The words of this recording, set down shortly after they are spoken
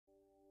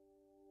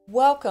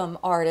Welcome,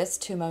 artists,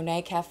 to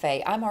Monet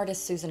Cafe. I'm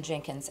Artist Susan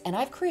Jenkins, and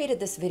I've created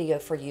this video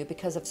for you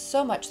because of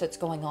so much that's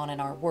going on in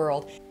our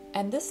world.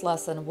 And this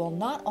lesson will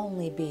not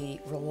only be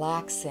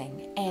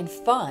relaxing and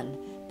fun,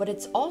 but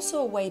it's also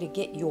a way to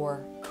get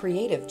your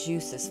creative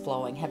juices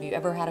flowing. Have you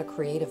ever had a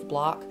creative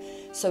block?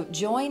 So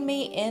join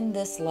me in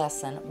this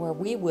lesson where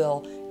we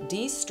will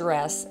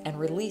de-stress and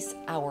release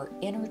our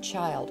inner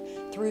child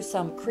through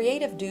some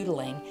creative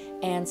doodling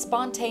and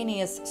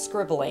spontaneous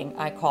scribbling,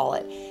 I call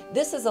it.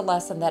 This is a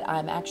lesson that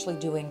I'm actually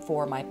doing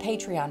for my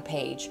Patreon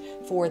page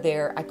for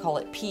their, I call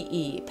it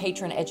PE,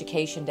 Patron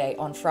Education Day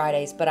on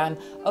Fridays, but I'm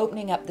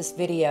opening up this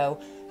video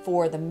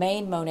for the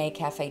main Monet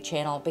Cafe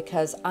channel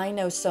because I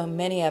know so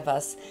many of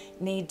us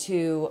need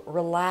to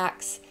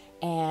relax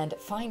and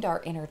find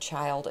our inner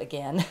child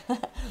again.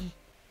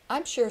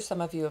 I'm sure some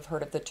of you have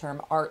heard of the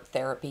term art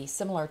therapy,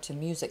 similar to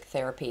music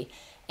therapy.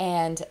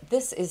 And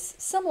this is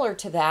similar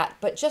to that,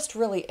 but just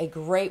really a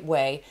great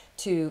way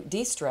to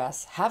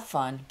de-stress, have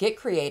fun, get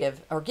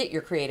creative, or get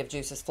your creative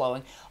juices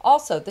flowing.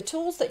 Also, the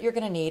tools that you're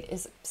going to need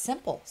is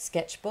simple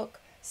sketchbook,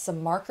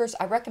 some markers.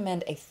 I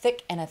recommend a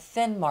thick and a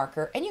thin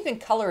marker, and you can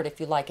color it if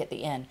you like at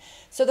the end.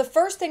 So the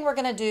first thing we're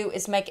going to do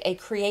is make a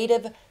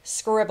creative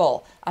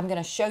scribble. I'm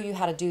going to show you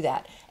how to do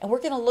that. And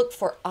we're going to look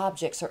for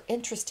objects or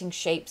interesting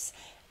shapes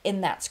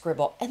in that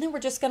scribble, and then we're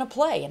just going to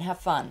play and have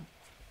fun.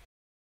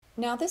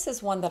 Now this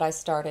is one that I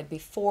started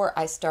before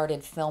I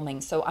started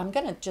filming, so I'm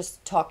going to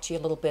just talk to you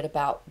a little bit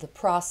about the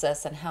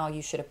process and how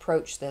you should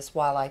approach this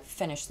while I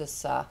finish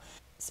this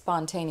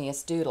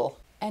spontaneous doodle.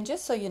 And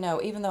just so you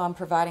know, even though I'm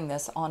providing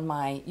this on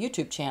my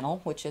YouTube channel,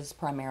 which is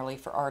primarily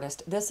for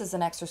artists, this is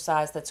an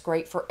exercise that's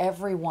great for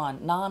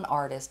everyone,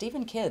 non-artist,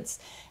 even kids.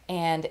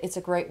 And it's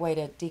a great way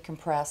to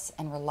decompress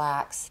and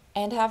relax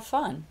and have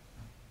fun.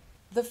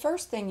 The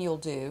first thing you'll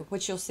do,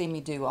 which you'll see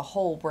me do a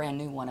whole brand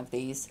new one of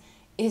these,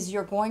 is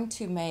you're going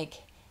to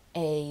make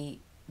a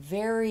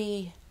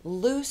very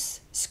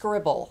loose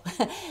scribble.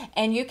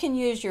 And you can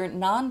use your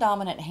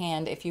non-dominant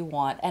hand if you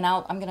want, and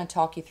I'm going to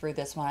talk you through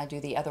this when I do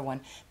the other one.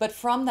 But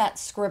from that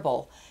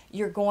scribble,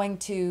 you're going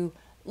to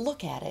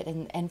look at it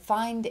and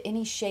find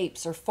any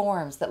shapes or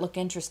forms that look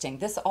interesting.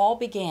 This all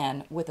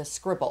began with a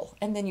scribble,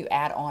 and then you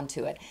add on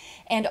to it.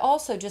 And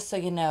also, just so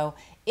you know,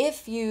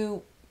 if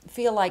you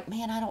feel like,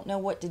 man, I don't know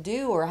what to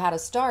do or how to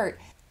start,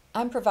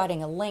 I'm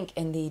providing a link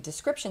in the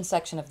description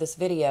section of this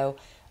video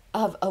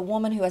of a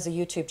woman who has a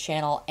YouTube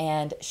channel,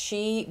 and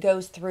she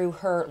goes through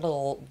her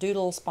little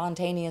doodle,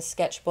 spontaneous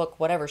sketchbook,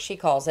 whatever she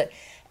calls it,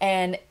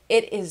 and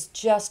it is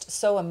just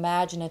so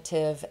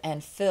imaginative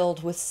and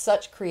filled with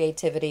such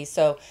creativity.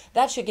 So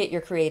that should get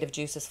your creative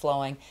juices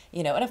flowing,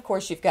 you know, and of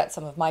course you've got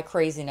some of my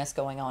craziness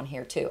going on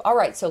here too. All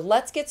right, so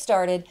let's get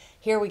started.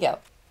 Here we go.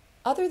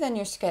 Other than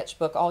your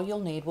sketchbook, all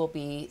you'll need will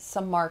be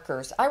some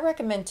markers. I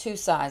recommend two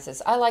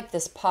sizes. I like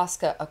this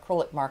Posca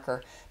acrylic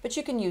marker, but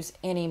you can use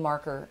any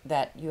marker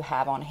that you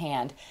have on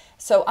hand.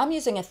 So I'm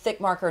using a thick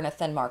marker and a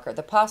thin marker.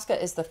 The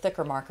Posca is the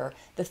thicker marker.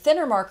 The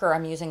thinner marker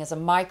I'm using is a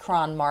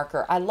micron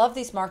marker. I love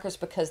these markers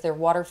because they're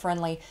water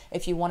friendly.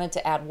 If you wanted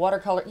to add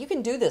watercolor, you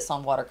can do this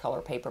on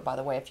watercolor paper, by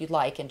the way, if you'd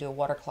like, and do a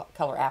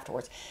watercolor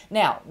afterwards.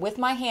 Now, with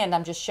my hand,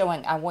 I'm just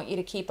showing, I want you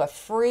to keep a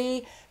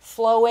free,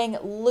 flowing,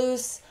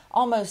 loose,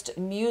 almost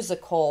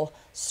musical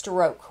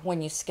stroke when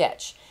you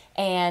sketch.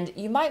 And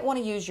you might want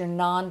to use your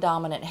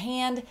non-dominant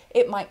hand.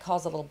 It might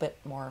cause a little bit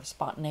more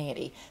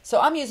spontaneity.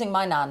 So I'm using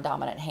my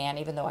non-dominant hand,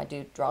 even though I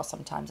do draw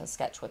sometimes and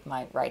sketch with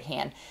my right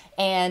hand.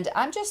 And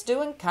I'm just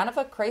doing kind of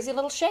a crazy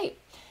little shape.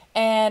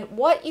 And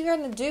what you're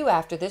going to do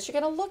after this, you're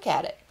going to look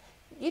at it.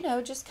 You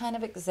know, just kind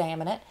of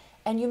examine it.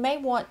 And you may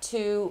want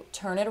to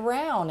turn it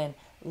around and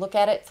look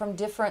at it from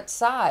different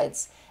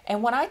sides.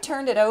 And when I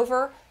turned it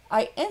over,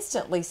 I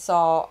instantly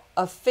saw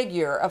a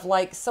figure of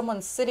like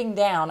someone sitting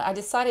down. I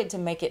decided to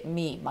make it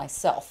me,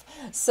 myself.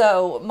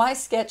 So my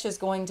sketch is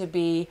going to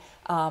be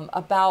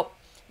about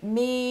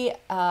me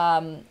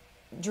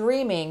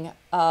dreaming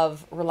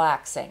of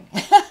relaxing.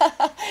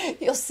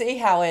 You'll see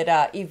how it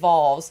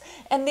evolves.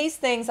 And these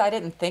things, I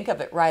didn't think of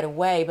it right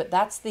away, but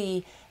that's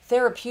the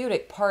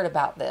therapeutic part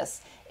about this,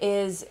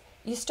 is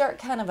you start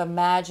kind of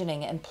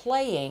imagining and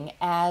playing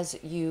as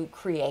you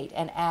create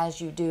and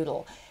as you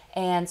doodle.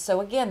 And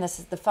so again, this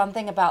is the fun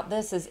thing about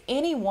this, is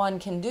anyone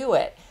can do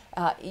it.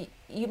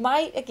 You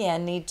might,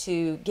 again, need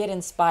to get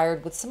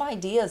inspired with some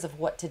ideas of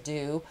what to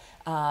do,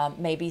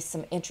 maybe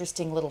some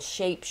interesting little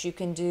shapes you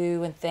can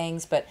do and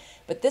things, but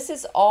this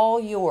is all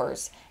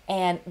yours,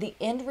 and the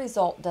end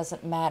result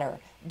doesn't matter.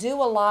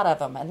 Do a lot of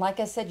them, and like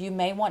I said, you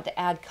may want to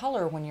add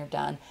color when you're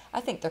done.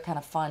 I think they're kind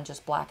of fun,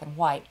 just black and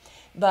white,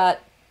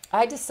 but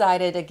I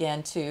decided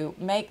again to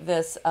make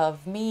this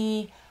of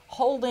me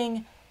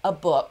holding a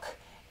book.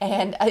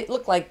 And it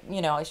looked like,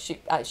 you know, she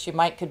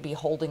could be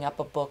holding up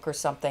a book or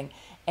something.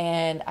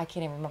 And I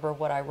can't even remember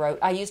what I wrote.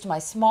 I used my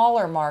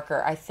smaller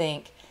marker, I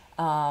think,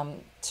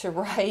 to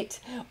write,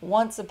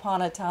 "Once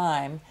upon a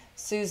time,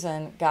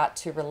 Susan got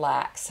to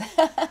relax."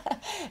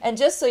 And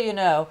just so you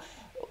know,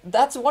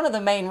 that's one of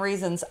the main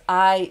reasons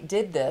I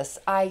did this.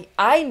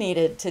 I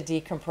needed to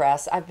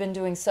decompress. I've been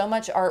doing so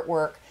much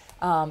artwork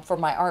for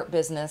my art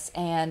business.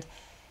 And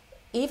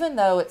even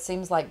though it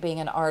seems like being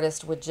an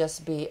artist would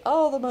just be,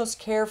 oh, the most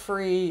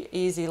carefree,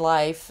 easy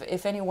life,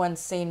 if anyone's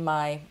seen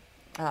my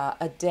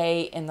a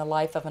day in the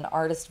life of an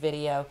artist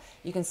video,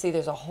 you can see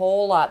there's a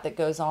whole lot that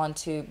goes on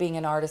to being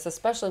an artist,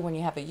 especially when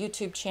you have a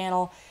YouTube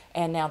channel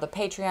and now the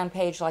Patreon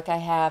page like I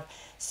have.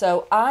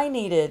 So I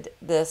needed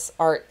this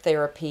art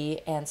therapy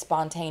and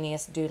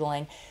spontaneous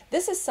doodling.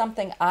 This is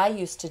something I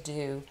used to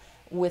do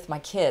with my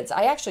kids.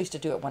 I actually used to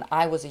do it when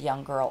I was a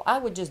young girl. I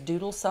would just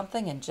doodle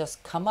something and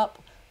just come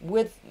up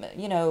with,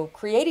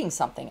 creating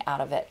something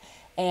out of it.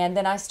 And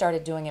then I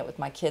started doing it with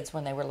my kids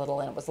when they were little,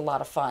 and it was a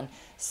lot of fun.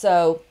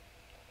 So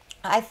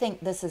I think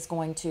this is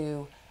going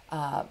to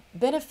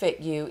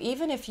benefit you,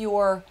 even if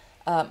you're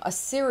a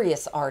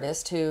serious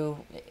artist who,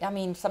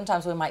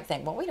 sometimes we might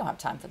think, well, we don't have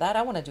time for that.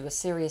 I want to do a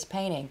serious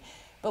painting.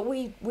 But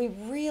we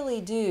really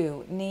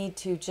do need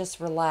to just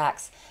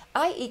relax.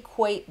 I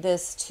equate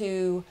this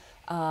to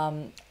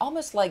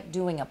almost like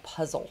doing a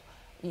puzzle.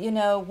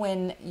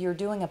 When you're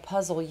doing a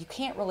puzzle, you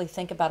can't really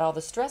think about all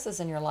the stresses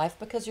in your life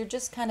because you're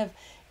just kind of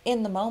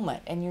in the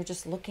moment and you're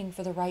just looking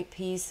for the right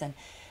piece. And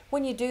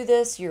when you do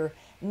this, you're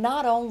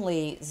not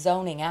only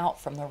zoning out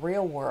from the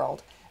real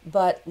world,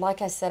 but like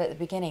I said at the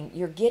beginning,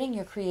 you're getting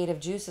your creative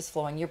juices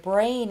flowing. Your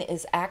brain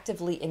is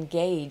actively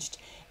engaged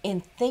in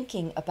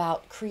thinking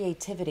about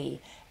creativity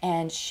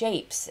and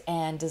shapes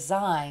and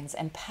designs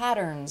and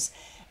patterns.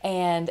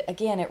 And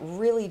again, it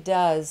really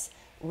does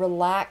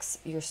relax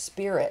your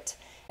spirit.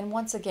 And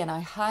once again,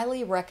 I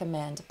highly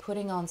recommend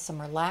putting on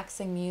some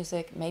relaxing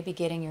music, maybe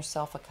getting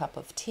yourself a cup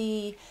of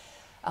tea.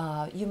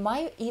 You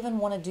might even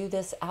want to do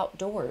this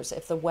outdoors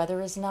if the weather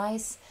is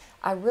nice.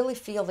 I really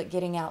feel that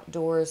getting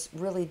outdoors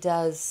really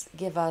does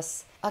give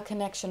us a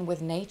connection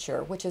with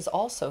nature, which is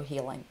also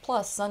healing.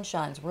 Plus,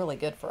 sunshine's really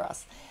good for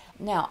us.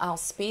 Now, I'll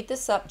speed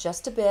this up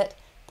just a bit,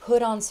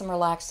 put on some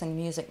relaxing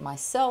music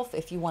myself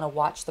if you want to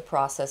watch the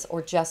process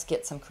or just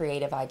get some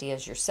creative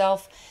ideas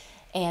yourself.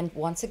 And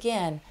once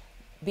again,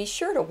 be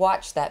sure to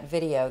watch that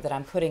video that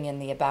I'm putting in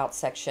the About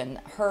section.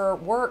 Her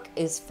work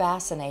is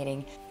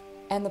fascinating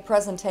and the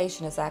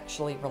presentation is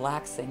actually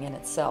relaxing in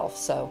itself.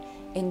 So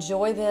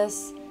enjoy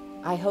this.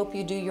 I hope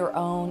you do your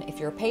own. If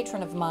you're a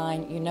patron of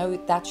mine, you know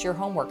that's your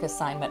homework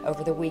assignment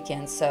over the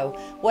weekend. So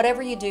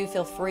whatever you do,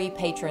 feel free,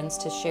 patrons,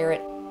 to share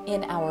it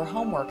in our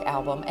homework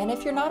album. And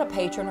if you're not a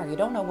patron or you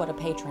don't know what a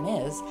patron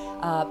is,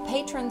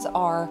 patrons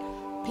are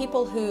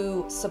people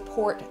who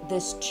support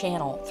this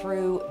channel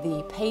through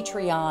the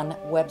Patreon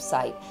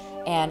website.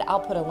 And I'll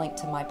put a link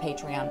to my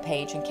Patreon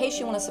page in case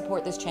you want to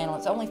support this channel.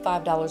 It's only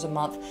 $5 a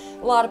month.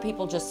 A lot of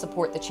people just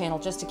support the channel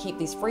just to keep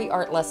these free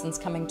art lessons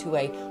coming to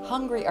a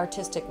hungry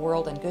artistic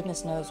world, and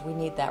goodness knows we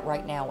need that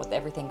right now with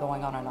everything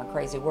going on in our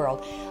crazy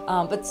world.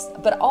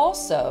 But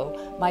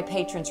also my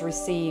patrons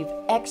receive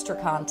extra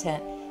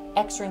content,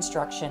 extra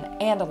instruction,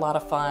 and a lot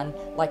of fun,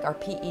 like our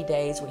PE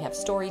days. We have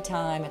story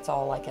time. It's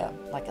all like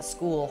a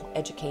school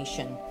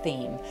education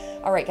theme.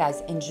 All right,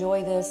 guys,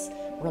 enjoy this,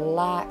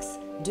 relax,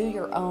 do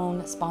your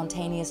own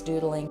spontaneous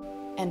doodling,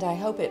 and I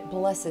hope it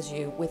blesses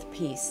you with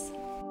peace.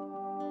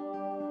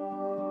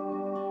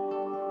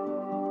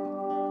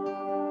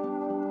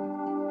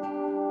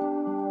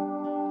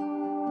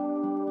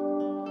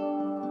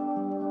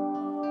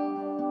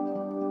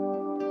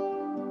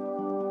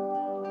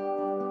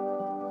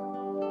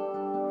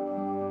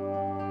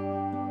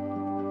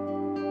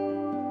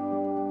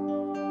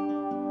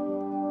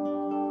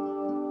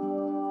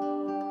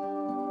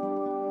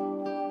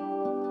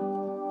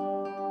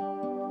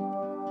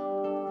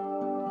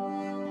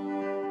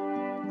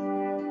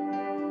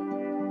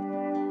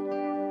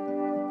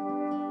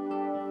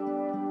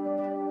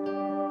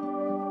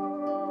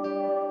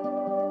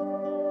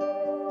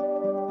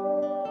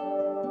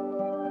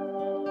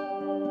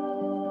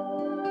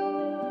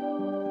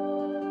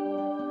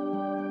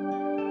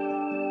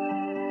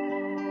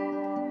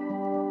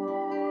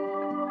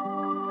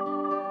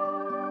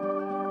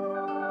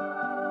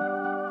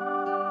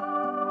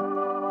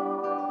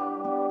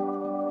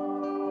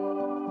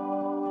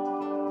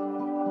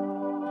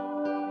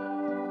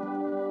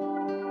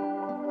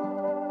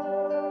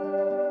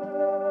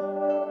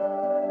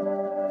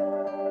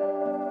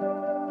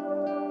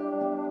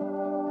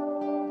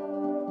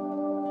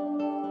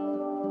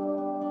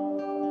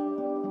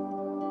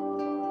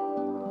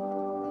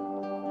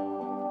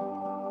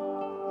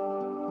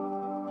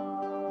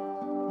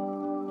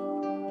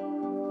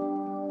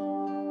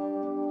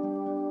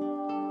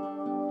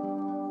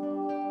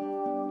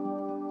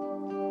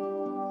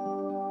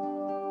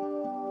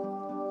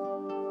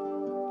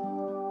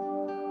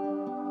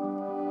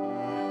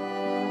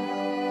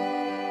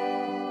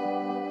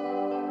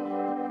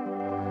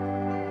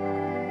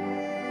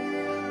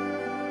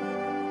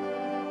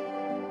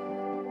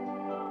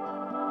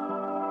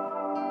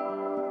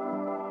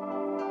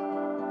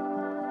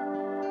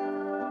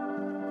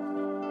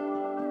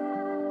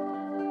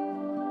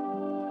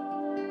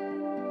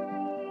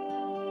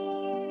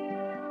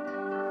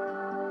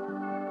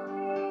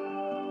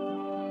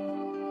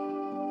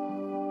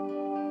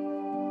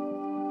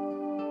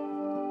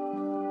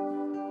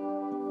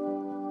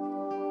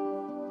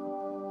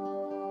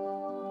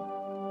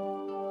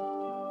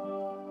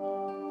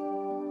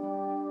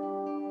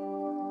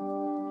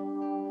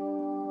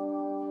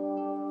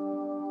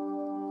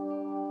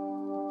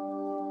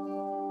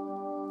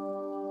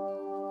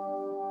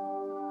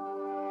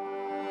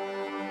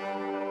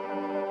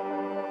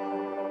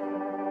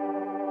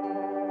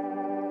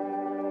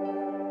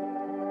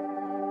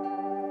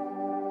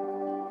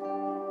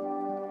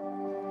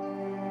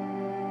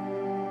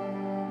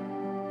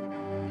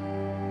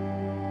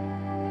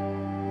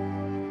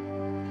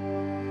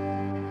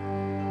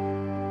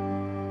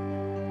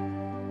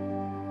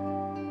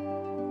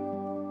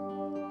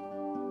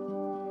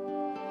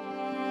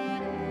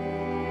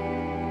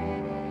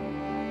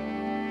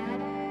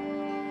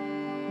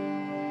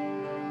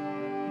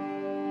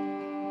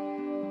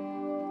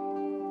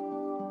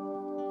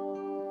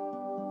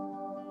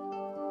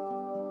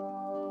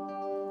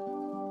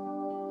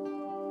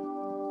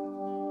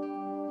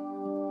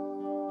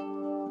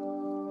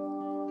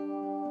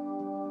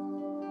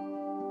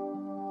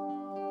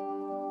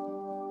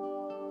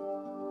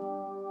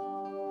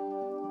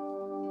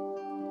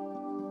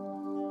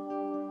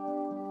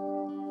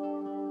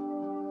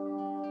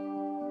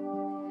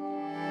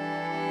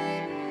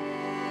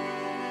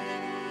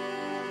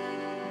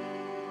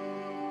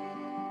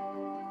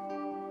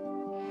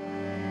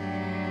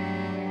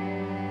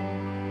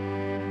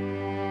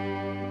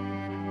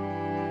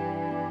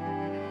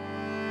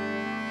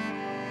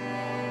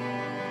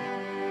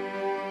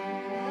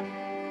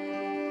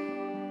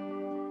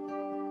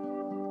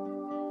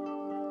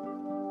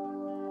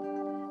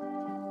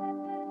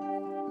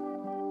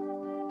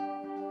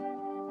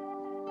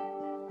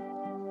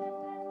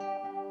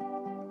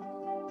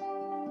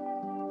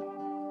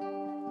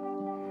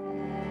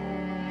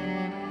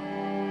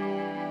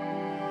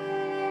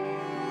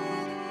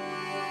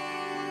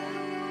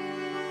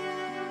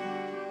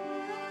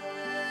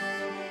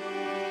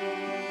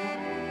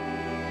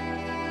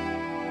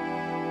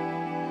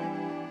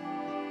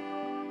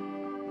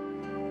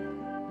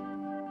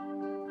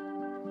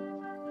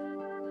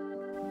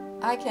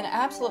 I can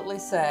absolutely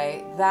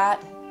say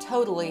that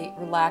totally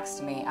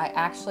relaxed me. I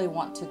actually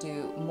want to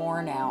do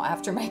more now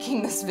after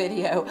making this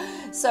video.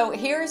 So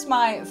here's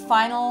my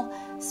final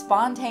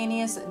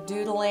spontaneous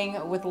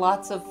doodling with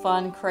lots of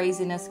fun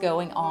craziness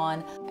going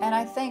on. And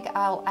I think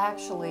I'll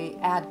actually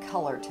add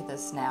color to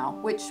this now,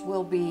 which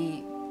will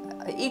be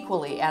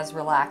equally as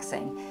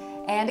relaxing.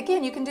 And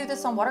again, you can do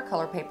this on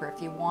watercolor paper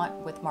if you want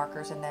with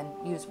markers and then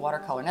use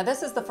watercolor. Now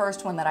this is the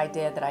first one that I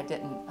did that I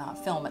didn't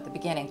film at the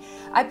beginning.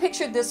 I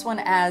pictured this one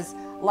as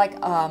like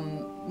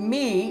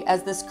me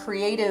as this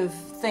creative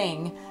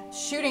thing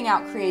shooting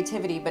out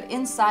creativity, but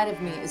inside of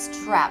me is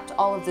trapped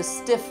all of this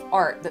stiff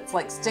art that's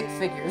like stick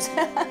figures.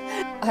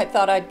 I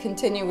thought I'd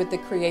continue with the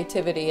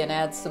creativity and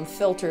add some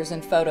filters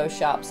in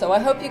Photoshop. So I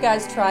hope you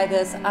guys try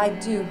this. I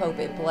do hope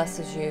it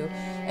blesses you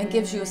and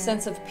gives you a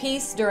sense of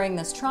peace during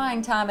this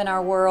trying time in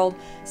our world.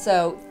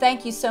 So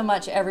thank you so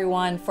much,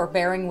 everyone, for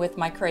bearing with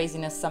my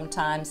craziness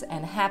sometimes,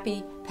 and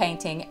happy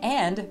painting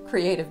and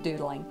creative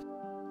doodling.